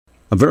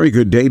A very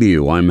good day to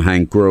you. I'm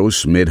Hank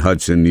Gross,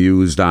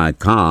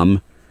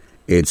 MidHudsonNews.com.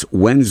 It's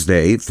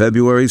Wednesday,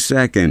 February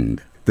 2nd.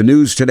 The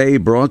news today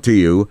brought to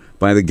you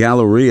by the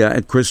Galleria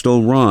at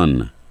Crystal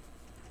Run.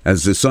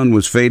 As the sun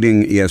was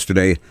fading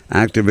yesterday,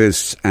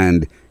 activists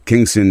and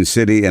Kingston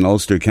City and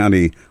Ulster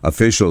County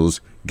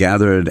officials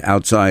gathered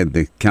outside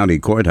the county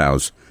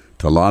courthouse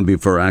to lobby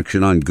for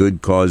action on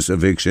good cause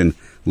eviction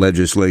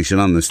legislation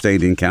on the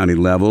state and county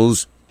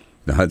levels.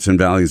 The Hudson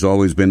Valley has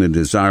always been a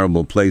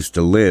desirable place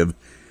to live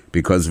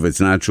because of its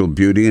natural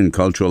beauty and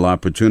cultural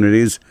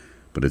opportunities,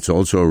 but it's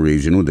also a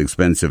region with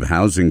expensive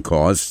housing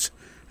costs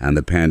and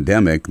the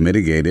pandemic,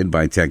 mitigated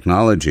by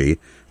technology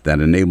that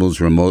enables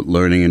remote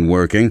learning and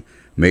working,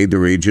 made the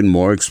region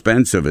more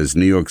expensive as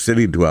New York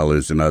City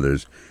dwellers and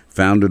others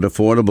found it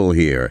affordable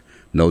here,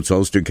 notes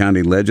Ulster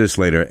County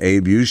legislator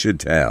Abe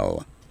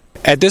Uschitel.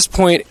 At this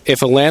point,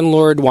 if a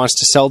landlord wants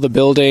to sell the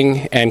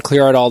building and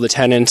clear out all the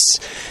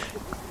tenants,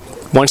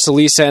 once the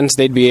lease ends,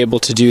 they'd be able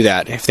to do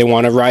that. If they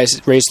want to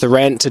raise the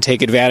rent to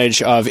take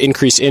advantage of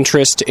increased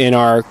interest in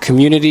our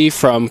community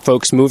from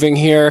folks moving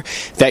here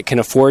that can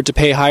afford to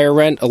pay higher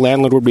rent, a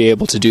landlord would be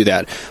able to do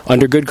that.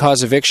 Under good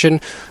cause eviction,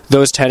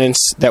 those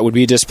tenants that would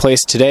be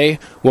displaced today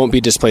won't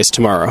be displaced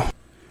tomorrow.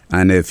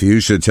 And if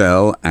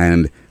Uschitel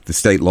and the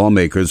state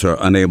lawmakers are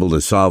unable to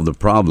solve the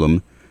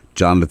problem,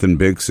 Jonathan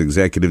Bix,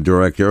 executive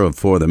director of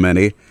For the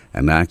Many,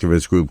 an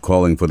activist group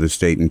calling for the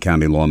state and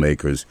county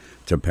lawmakers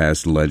to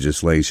pass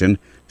legislation,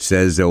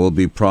 says there will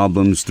be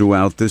problems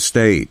throughout the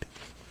state.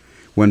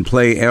 When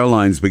Play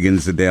Airlines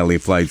begins the daily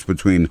flights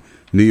between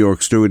New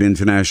York Stewart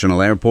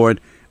International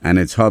Airport and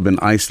its hub in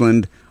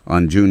Iceland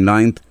on June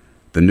 9th,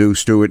 the new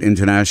Stewart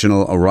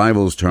International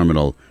Arrivals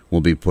Terminal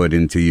will be put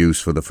into use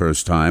for the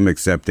first time,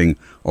 accepting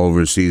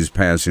overseas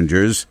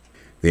passengers.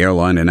 The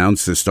airline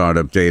announced the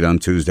startup date on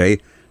Tuesday,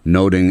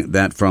 noting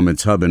that from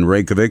its hub in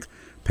Reykjavik,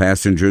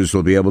 passengers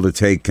will be able to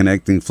take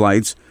connecting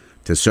flights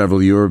to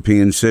several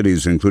European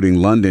cities,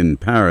 including London,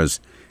 Paris,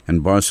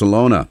 and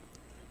Barcelona.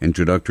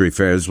 Introductory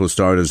fares will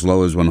start as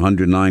low as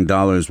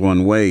 $109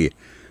 one way,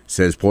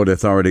 says Port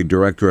Authority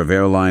Director of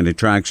Airline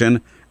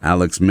Attraction,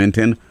 Alex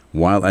Minton,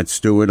 while at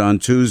Stewart on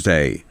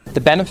Tuesday. The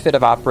benefit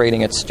of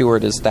operating at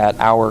Stewart is that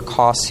our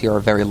costs here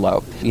are very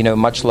low,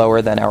 much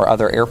lower than our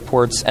other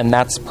airports, and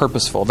that's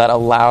purposeful. That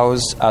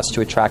allows us to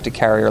attract a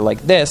carrier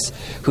like this,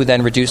 who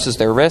then reduces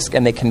their risk,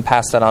 and they can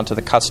pass that on to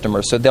the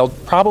customer. So they'll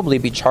probably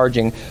be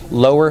charging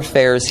lower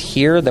fares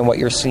here than what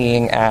you're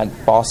seeing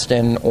at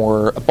Boston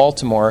or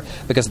Baltimore,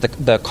 because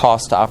the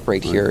cost to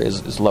operate here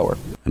is lower.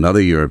 Another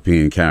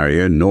European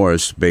carrier,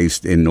 Norse,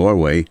 based in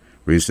Norway,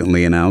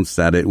 recently announced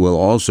that it will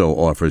also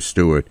offer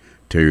Stewart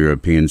to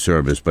European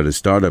service, but a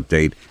startup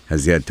date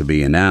has yet to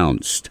be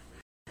announced.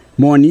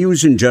 More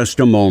news in just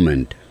a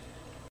moment.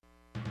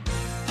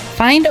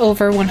 Find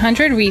over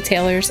 100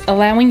 retailers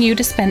allowing you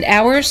to spend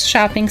hours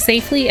shopping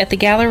safely at the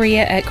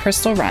Galleria at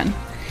Crystal Run.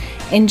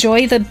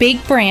 Enjoy the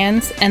big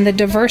brands and the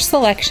diverse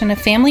selection of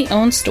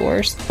family-owned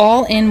stores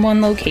all in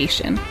one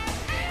location.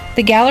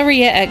 The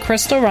Galleria at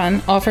Crystal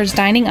Run offers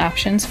dining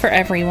options for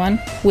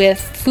everyone with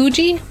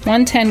Fuji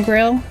 110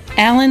 Grill,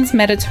 Allen's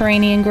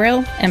Mediterranean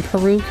Grill, and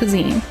Peru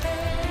Cuisine.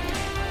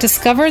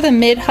 Discover the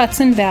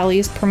Mid-Hudson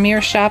Valley's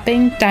premier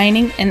shopping,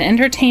 dining, and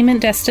entertainment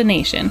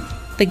destination,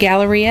 the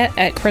Galleria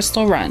at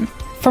Crystal Run.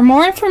 For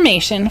more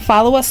information,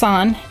 follow us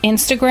on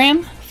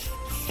Instagram,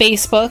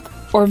 Facebook,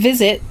 or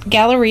visit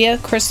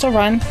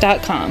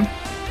GalleriaCrystalRun.com.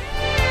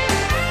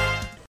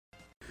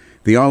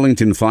 The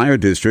Arlington Fire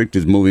District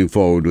is moving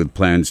forward with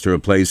plans to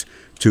replace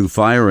 2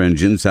 fire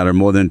engines that are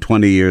more than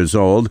 20 years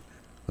old.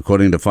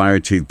 According to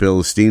Fire Chief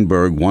Bill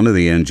Steenberg, one of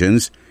the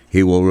engines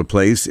he will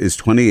replace is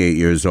 28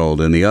 years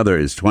old and the other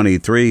is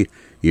 23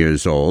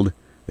 years old.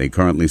 They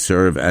currently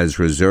serve as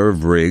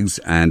reserve rigs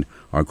and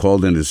are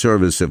called into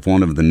service if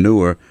one of the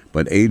newer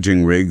but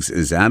aging rigs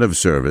is out of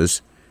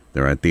service.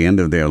 They're at the end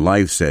of their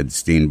life, said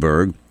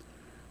Steenberg.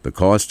 The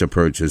cost to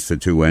purchase the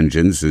 2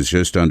 engines is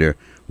just under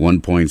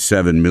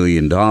 $1.7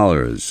 million.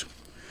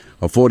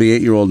 A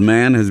 48-year-old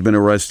man has been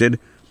arrested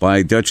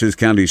by Dutchess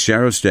County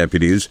Sheriff's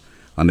deputies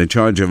on the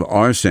charge of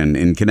arson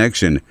in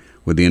connection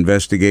with the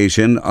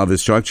investigation of a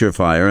structure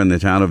fire in the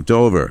town of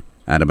Dover.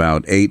 At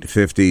about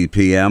 8:50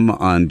 p.m.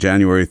 on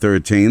January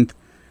 13th,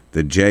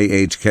 the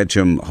J.H.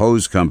 Ketchum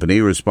Hose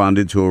Company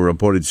responded to a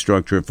reported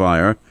structure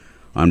fire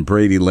on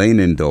Brady Lane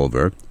in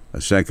Dover.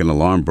 A second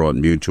alarm brought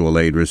mutual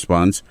aid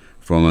response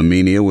from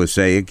Amenia,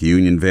 Wassaic,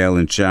 Unionvale,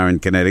 and Sharon,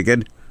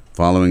 Connecticut.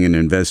 Following an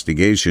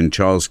investigation,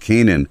 Charles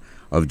Keenan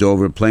of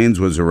Dover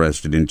Plains was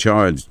arrested and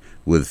charged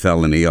with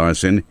felony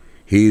arson.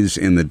 He's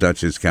in the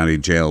Dutchess County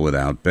Jail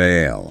without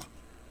bail.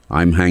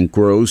 I'm Hank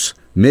Gross,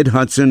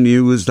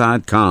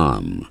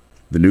 MidHudsonNews.com.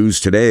 The news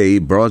today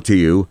brought to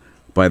you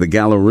by the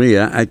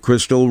Galleria at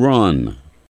Crystal Run.